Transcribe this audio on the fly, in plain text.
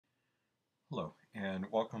Hello, and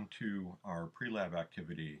welcome to our pre-lab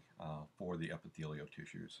activity for the epithelial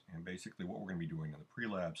tissues. And basically what we're going to be doing in the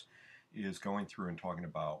pre-labs is going through and talking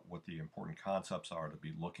about what the important concepts are to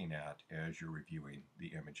be looking at as you're reviewing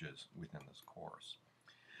the images within this course.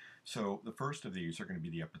 So the first of these are going to be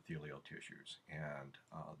the epithelial tissues. And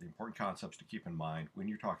the important concepts to keep in mind when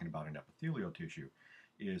you're talking about an epithelial tissue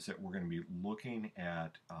is that we're going to be looking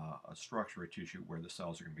at a structure, a tissue, where the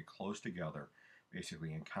cells are going to be close together,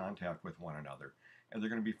 basically in contact with one another, and they're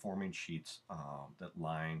going to be forming sheets that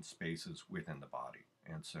line spaces within the body.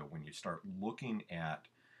 And so when you start looking at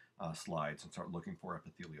slides and start looking for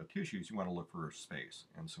epithelial tissues, you want to look for space.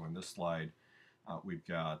 And so in this slide, we've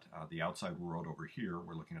got the outside world over here.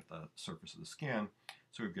 We're looking at the surface of the skin.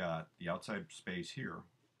 So we've got the outside space here.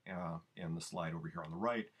 In the slide over here on the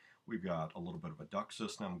right, we've got a little bit of a duct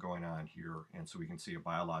system going on here, and so we can see a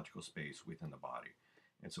biological space within the body.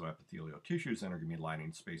 And so epithelial tissues then are going to be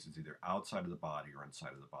lining spaces either outside of the body or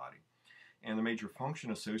inside of the body. And the major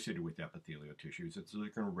function associated with epithelial tissues is they're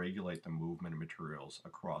going to regulate the movement of materials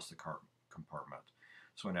across the compartment.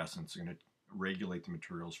 So in essence, they're going to regulate the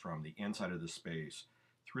materials from the inside of the space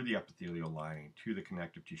through the epithelial lining to the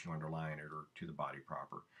connective tissue underlying it or to the body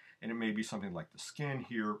proper. And it may be something like the skin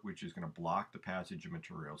here, which is going to block the passage of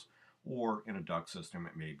materials, or in a duct system,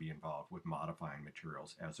 it may be involved with modifying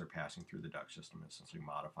materials as they're passing through the duct system, essentially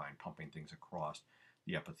modifying, pumping things across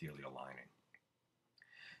the epithelial lining.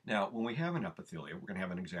 Now, when we have an epithelium, we're going to have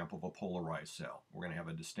an example of a polarized cell. We're going to have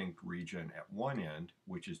a distinct region at one end,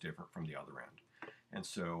 which is different from the other end. And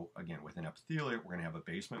so, again, with an epithelium, we're going to have a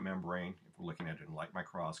basement membrane, if we're looking at it in light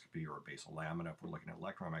microscopy, or a basal lamina, if we're looking at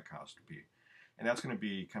electron microscopy. And that's going to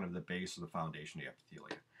be kind of the base of the foundation of the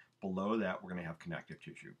epithelium. Below that, we're going to have connective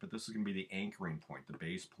tissue, but this is going to be the anchoring point, the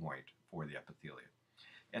base point for the epithelium.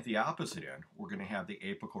 At the opposite end, we're going to have the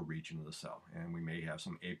apical region of the cell, and we may have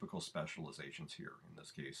some apical specializations here. In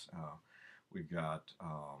this case, we've got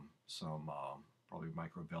some probably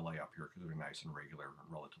microvilli up here because they're nice and regular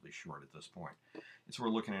and relatively short at this point. And so we're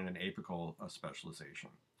looking at an apical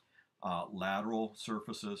specialization. Lateral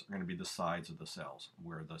surfaces are going to be the sides of the cells,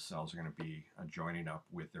 where the cells are going to be joining up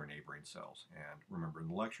with their neighboring cells. And remember, in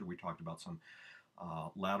the lecture, we talked about some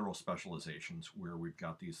lateral specializations where we've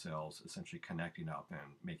got these cells essentially connecting up and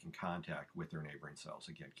making contact with their neighboring cells.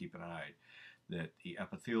 Again, keep an eye that the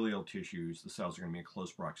epithelial tissues, the cells are going to be in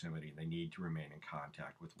close proximity, and they need to remain in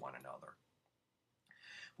contact with one another.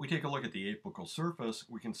 If we take a look at the apical surface,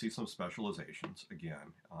 we can see some specializations.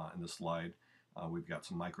 Again, in this slide, we've got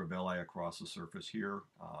some microvilli across the surface here,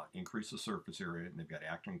 increase the surface area, and they've got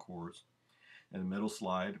actin cores. In the middle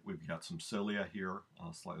slide, we've got some cilia here,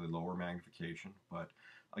 slightly lower magnification, but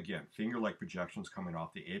again, finger-like projections coming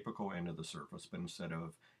off the apical end of the surface, but instead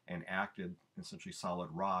of an acted, essentially solid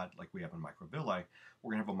rod like we have in microvilli,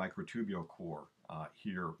 we're going to have a microtubule core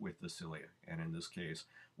here with the cilia. And in this case,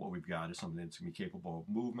 what we've got is something that's going to be capable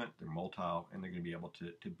of movement, they're motile, and they're going to be able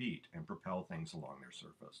to beat and propel things along their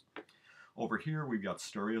surface. Over here, we've got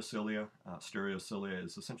stereocilia. Stereocilia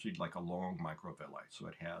is essentially like a long microvilli, so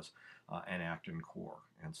it has an actin core.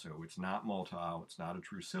 And so it's not motile, it's not a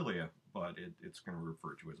true cilia, but it's going to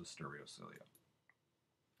refer to as a stereocilia.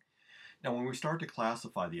 Now, when we start to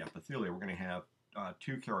classify the epithelia, we're going to have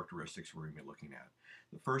two characteristics we're going to be looking at.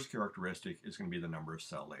 The first characteristic is going to be the number of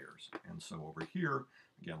cell layers. And so over here,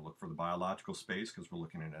 again, look for the biological space because we're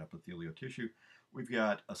looking at an epithelial tissue. We've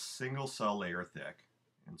got a single cell layer thick.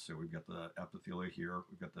 And so we've got the epithelia here,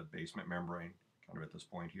 we've got the basement membrane kind of at this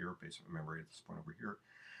point here, basement membrane at this point over here.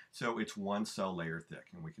 So it's one cell layer thick,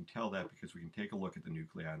 and we can tell that because we can take a look at the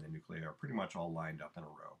nuclei, and the nuclei are pretty much all lined up in a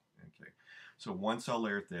row. Okay, so one cell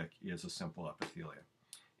layer thick is a simple epithelia.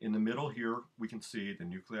 In the middle here, we can see the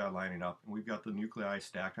nuclei lining up, and we've got the nuclei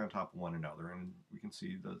stacked on top of one another, and we can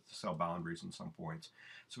see the cell boundaries in some points.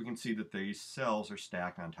 So we can see that these cells are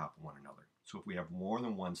stacked on top of one another. So if we have more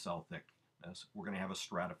than one cell thick, we're going to have a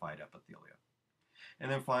stratified epithelia. And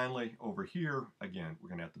then finally, over here, again, we're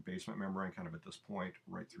going to have the basement membrane kind of at this point,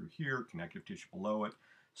 right through here, connective tissue below it,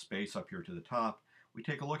 space up here to the top. We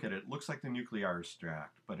take a look at it, it looks like the nuclei are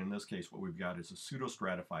stacked, but in this case, what we've got is a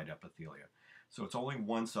pseudostratified epithelia. So it's only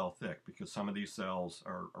one cell thick because some of these cells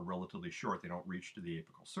are relatively short, they don't reach to the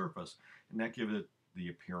apical surface, and that gives it the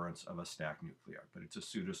appearance of a stacked nuclei, but it's a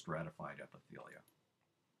pseudostratified epithelia.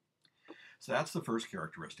 So that's the first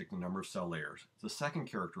characteristic, the number of cell layers. The second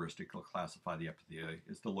characteristic to classify the epithelia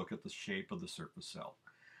is to look at the shape of the surface cell.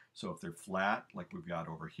 So if they're flat, like we've got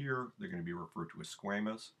over here, they're going to be referred to as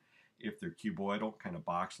squamous. If they're cuboidal, kind of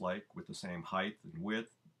box-like with the same height and width,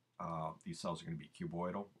 these cells are going to be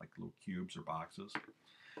cuboidal, like little cubes or boxes.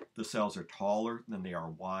 The cells are taller than they are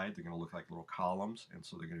wide. They're going to look like little columns, and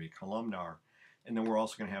so they're going to be columnar. And then we're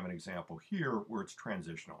also going to have an example here where it's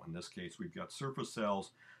transitional. In this case, we've got surface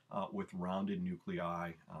cells with rounded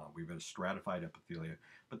nuclei. We've got a stratified epithelia.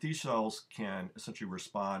 But these cells can essentially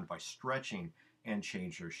respond by stretching and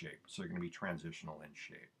change their shape. So they're going to be transitional in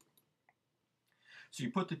shape. So you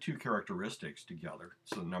put the two characteristics together,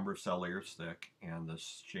 so the number of cell layers thick and the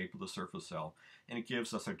shape of the surface cell, and it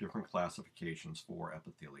gives us our different classifications for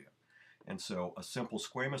epithelia. And so a simple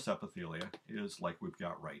squamous epithelia is like we've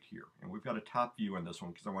got right here. And we've got a top view on this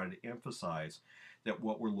one because I wanted to emphasize that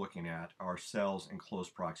what we're looking at are cells in close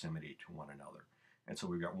proximity to one another. And so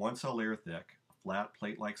we've got one cell layer thick, flat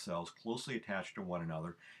plate-like cells closely attached to one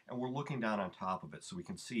another, and we're looking down on top of it so we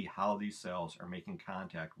can see how these cells are making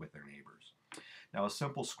contact with their neighbors. Now, a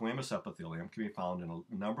simple squamous epithelium can be found in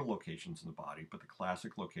a number of locations in the body, but the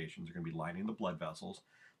classic locations are going to be lining the blood vessels,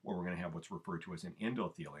 where we're going to have what's referred to as an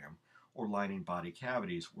endothelium, or lining body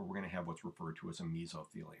cavities, where we're going to have what's referred to as a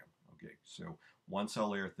mesothelium. Okay, so one cell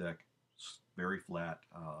layer thick, very flat,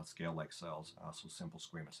 scale-like cells, so simple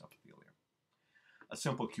squamous epithelium. A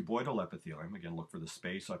simple cuboidal epithelium, again, look for the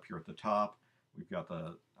space up here at the top. We've got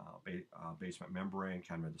the basement membrane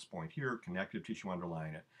kind of at this point here, connective tissue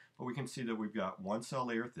underlying it. But we can see that we've got one cell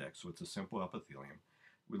layer thick, so it's a simple epithelium.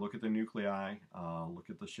 We look at the nuclei, look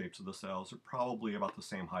at the shapes of the cells. They're probably about the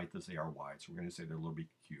same height as they are wide, so we're going to say they're little bit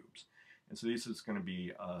cubes. And so this is going to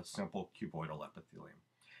be a simple cuboidal epithelium.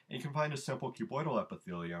 And you can find a simple cuboidal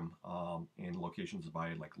epithelium in locations of the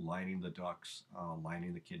body like lining the ducts,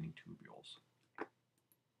 lining the kidney tubules.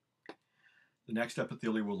 The next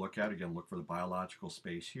epithelium we'll look at, again, look for the biological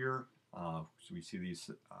space here. So we see these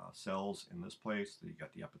cells in this place. You've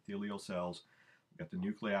got the epithelial cells. We've got the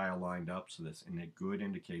nuclei lined up, so that's a good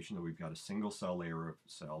indication that we've got a single cell layer of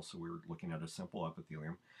cells, so we're looking at a simple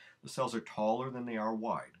epithelium. The cells are taller than they are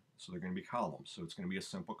wide, so they're going to be columns, so it's going to be a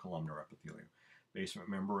simple columnar epithelium. Basement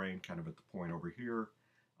membrane kind of at the point over here.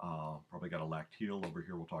 Probably got a lacteal over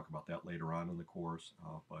here. We'll talk about that later on in the course,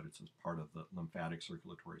 but it's as part of the lymphatic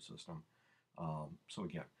circulatory system. So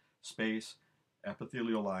again, space,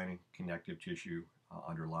 epithelial lining, connective tissue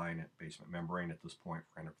underlying it, basement membrane at this point,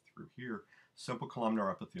 kind of through here. Simple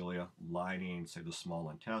columnar epithelia lining, say, the small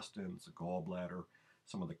intestines, the gallbladder,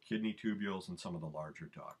 some of the kidney tubules, and some of the larger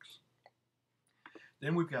ducts.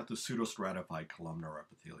 Then we've got the pseudostratified columnar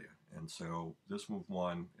epithelia. And so this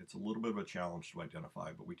one, it's a little bit of a challenge to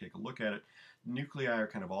identify, but we take a look at it. The nuclei are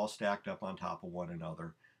kind of all stacked up on top of one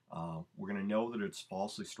another. We're going to know that it's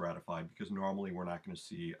falsely stratified because normally we're not going to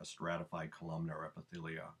see a stratified columnar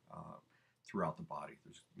epithelia throughout the body.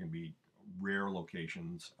 There's going to be rare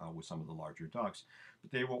locations with some of the larger ducts,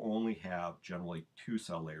 but they will only have generally 2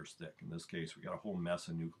 cell layers thick. In this case, we got a whole mess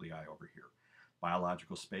of nuclei over here.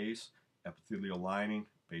 Biological space, epithelial lining,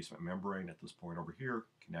 basement membrane at this point over here,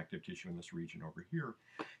 connective tissue in this region over here.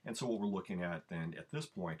 And so what we're looking at then at this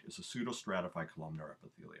point is a pseudostratified columnar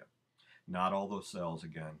epithelia. Not all those cells,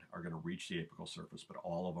 again, are going to reach the apical surface, but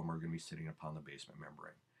all of them are going to be sitting upon the basement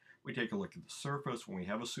membrane. We take a look at the surface. When we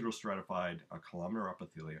have a pseudostratified columnar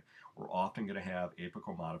epithelia, we're often going to have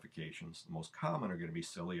apical modifications. The most common are going to be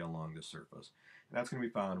cilia along the surface, and that's going to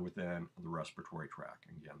be found within the respiratory tract.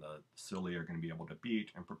 And again, the cilia are going to be able to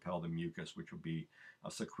beat and propel the mucus, which will be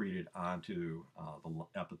secreted onto the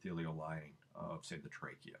epithelial lining of, say, the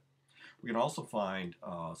trachea. We can also find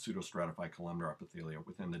pseudostratified columnar epithelia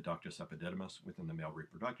within the ductus epididymis, within the male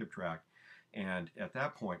reproductive tract. And at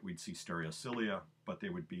that point, we'd see stereocilia, but they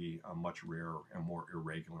would be much rarer and more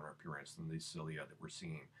irregular in appearance than these cilia that we're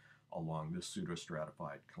seeing along this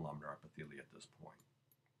pseudostratified columnar epithelia at this point.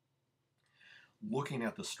 Looking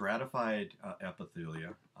at the stratified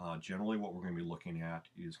epithelia, generally what we're going to be looking at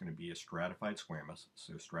is going to be a stratified squamous,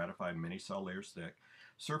 so stratified many cell layers thick.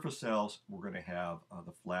 Surface cells, we're going to have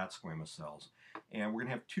the flat squamous cells, and we're going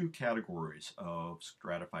to have 2 categories of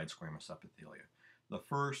stratified squamous epithelia. The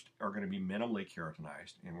first are going to be minimally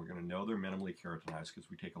keratinized, and we're going to know they're minimally keratinized because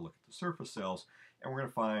we take a look at the surface cells, and we're going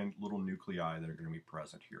to find little nuclei that are going to be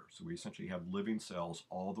present here. So we essentially have living cells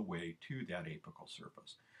all the way to that apical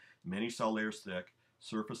surface. Many cell layers thick,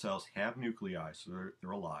 surface cells have nuclei, so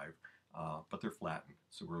they're alive, but they're flattened.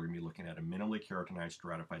 So we're going to be looking at a minimally keratinized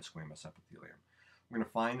stratified squamous epithelium. We're going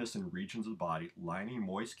to find this in regions of the body lining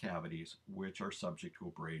moist cavities which are subject to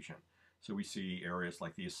abrasion. So we see areas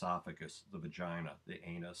like the esophagus, the vagina, the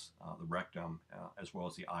anus, the rectum, as well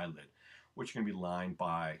as the eyelid, which can be lined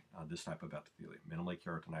by this type of epithelium, minimally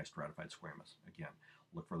keratinized stratified squamous. Again,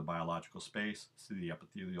 look for the biological space, see the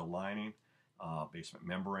epithelial lining, basement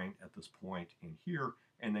membrane at this point in here,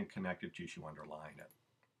 and then connective tissue underlying it.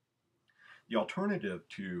 The alternative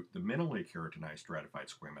to the minimally keratinized stratified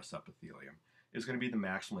squamous epithelium is going to be the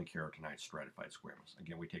maximally keratinized stratified squamous.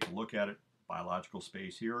 Again, we take a look at it, biological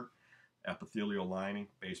space here, epithelial lining,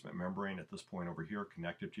 basement membrane at this point over here,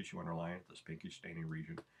 connective tissue underlying it, this pinkish staining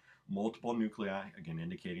region, multiple nuclei, again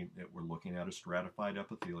indicating that we're looking at a stratified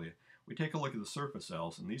epithelia. We take a look at the surface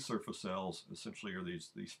cells, and these surface cells essentially are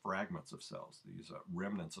these fragments of cells, these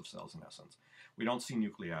remnants of cells in essence. We don't see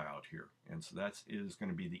nuclei out here, and so that is going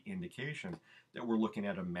to be the indication that we're looking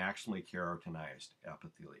at a maximally keratinized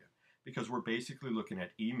epithelia, because we're basically looking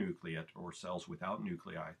at enucleate, or cells without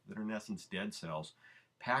nuclei, that are in essence dead cells,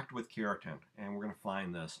 packed with keratin, and we're going to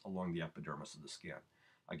find this along the epidermis of the skin.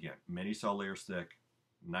 Again, many cell layers thick,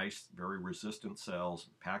 nice, very resistant cells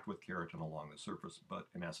packed with keratin along the surface, but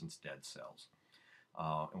in essence dead cells.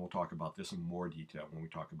 And we'll talk about this in more detail when we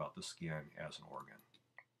talk about the skin as an organ.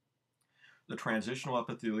 The transitional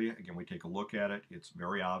epithelia, again, we take a look at it. It's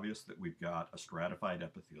very obvious that we've got a stratified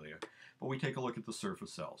epithelia, but we take a look at the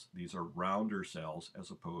surface cells. These are rounder cells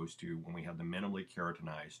as opposed to when we had the minimally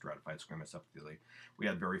keratinized stratified squamous epithelia. We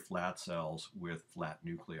had very flat cells with flat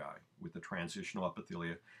nuclei. With the transitional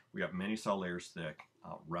epithelia, we got many cell layers thick,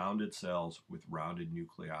 rounded cells with rounded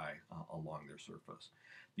nuclei along their surface.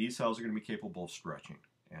 These cells are going to be capable of stretching,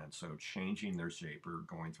 and so changing their shape or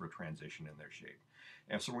going through a transition in their shape.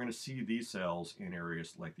 And so we're going to see these cells in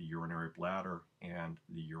areas like the urinary bladder and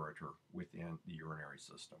the ureter within the urinary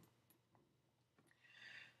system.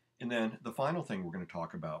 And then the final thing we're going to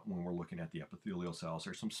talk about when we're looking at the epithelial cells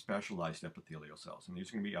are some specialized epithelial cells. And these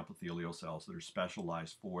are going to be epithelial cells that are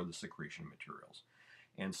specialized for the secretion materials.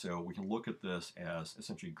 And so we can look at this as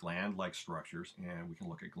essentially gland-like structures, and we can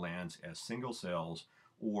look at glands as single cells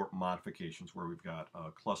or modifications where we've got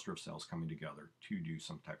a cluster of cells coming together to do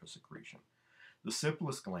some type of secretion. The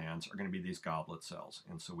simplest glands are going to be these goblet cells,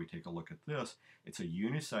 and so we take a look at this. It's a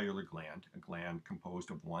unicellular gland, a gland composed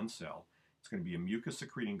of one cell. It's going to be a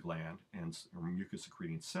mucus-secreting gland or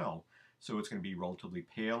mucus-secreting cell, so it's going to be relatively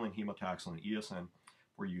pale in hematoxylin and eosin.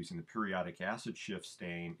 If we're using the periodic acid shift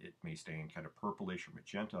stain, it may stain kind of purplish or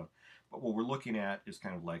magenta, but what we're looking at is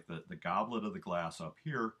kind of like the goblet of the glass up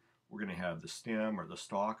here. We're going to have the stem or the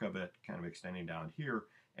stalk of it kind of extending down here,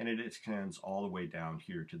 and it extends all the way down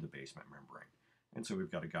here to the basement membrane. And so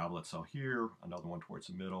we've got a goblet cell here, another one towards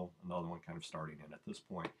the middle, another one kind of starting in at this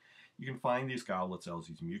point. You can find these goblet cells,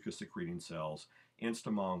 these mucus-secreting cells,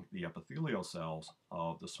 instantly among the epithelial cells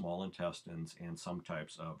of the small intestines and some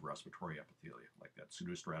types of respiratory epithelia, like that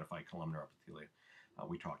pseudostratified columnar epithelia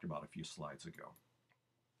we talked about a few slides ago.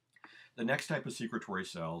 The next type of secretory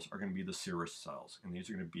cells are going to be the serous cells, and these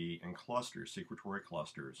are going to be in clusters, secretory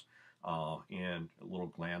clusters, in little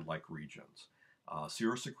gland-like regions.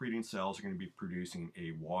 Serosecreting cells are going to be producing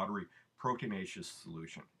a watery proteinaceous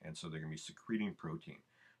solution, and so they're going to be secreting protein.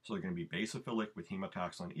 So they're going to be basophilic with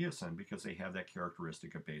hematoxylin and eosin because they have that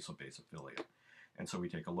characteristic of basal basophilia. And so we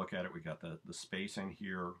take a look at it. We've got the space in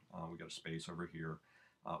here. We've got a space over here.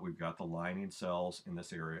 We've got the lining cells in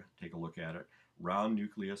this area. Take a look at it. Round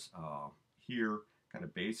nucleus here, kind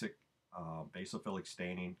of basic basophilic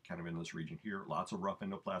staining kind of in this region here. Lots of rough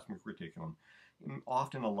endoplasmic reticulum. And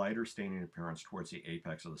often a lighter staining appearance towards the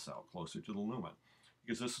apex of the cell, closer to the lumen,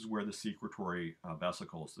 because this is where the secretory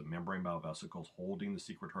vesicles, the membrane bound vesicles holding the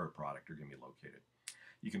secretory product, are going to be located.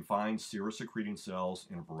 You can find serosecreting cells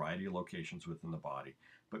in a variety of locations within the body,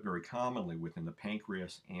 but very commonly within the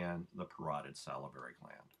pancreas and the parotid salivary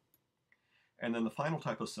gland. And then the final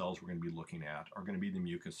type of cells we're going to be looking at are going to be the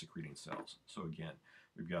mucus-secreting cells. So again,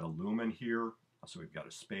 we've got a lumen here, so we've got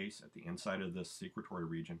a space at the inside of this secretory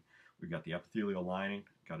region. We've got the epithelial lining,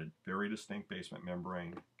 got a very distinct basement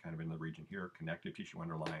membrane kind of in the region here, connective tissue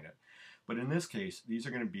underlying it. But in this case, these are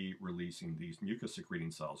going to be releasing, these mucus-secreting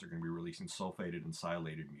cells are going to be releasing sulfated and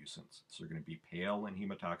silated mucins. So they're going to be pale in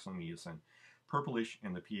hematoxylin and eosin, purplish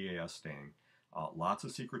in the PAS stain, lots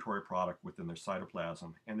of secretory product within their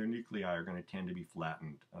cytoplasm, and their nuclei are going to tend to be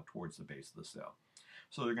flattened towards the base of the cell.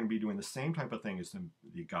 So they're going to be doing the same type of thing as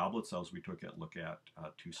the goblet cells we took a look at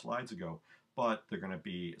 2 slides ago, but they're going to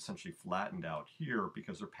be essentially flattened out here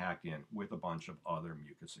because they're packed in with a bunch of other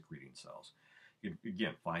mucus-secreting cells. You,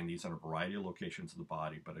 again, find these in a variety of locations of the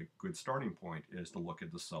body, but a good starting point is to look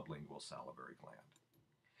at the sublingual salivary gland.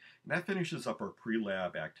 And that finishes up our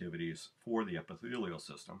pre-lab activities for the epithelial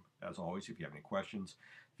system. As always, if you have any questions,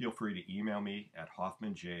 feel free to email me at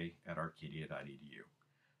hoffmanj@arcadia.edu.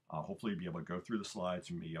 Hopefully you'll be able to go through the slides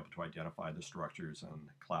and be able to identify the structures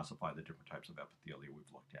and classify the different types of epithelia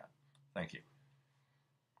we've looked at. Thank you.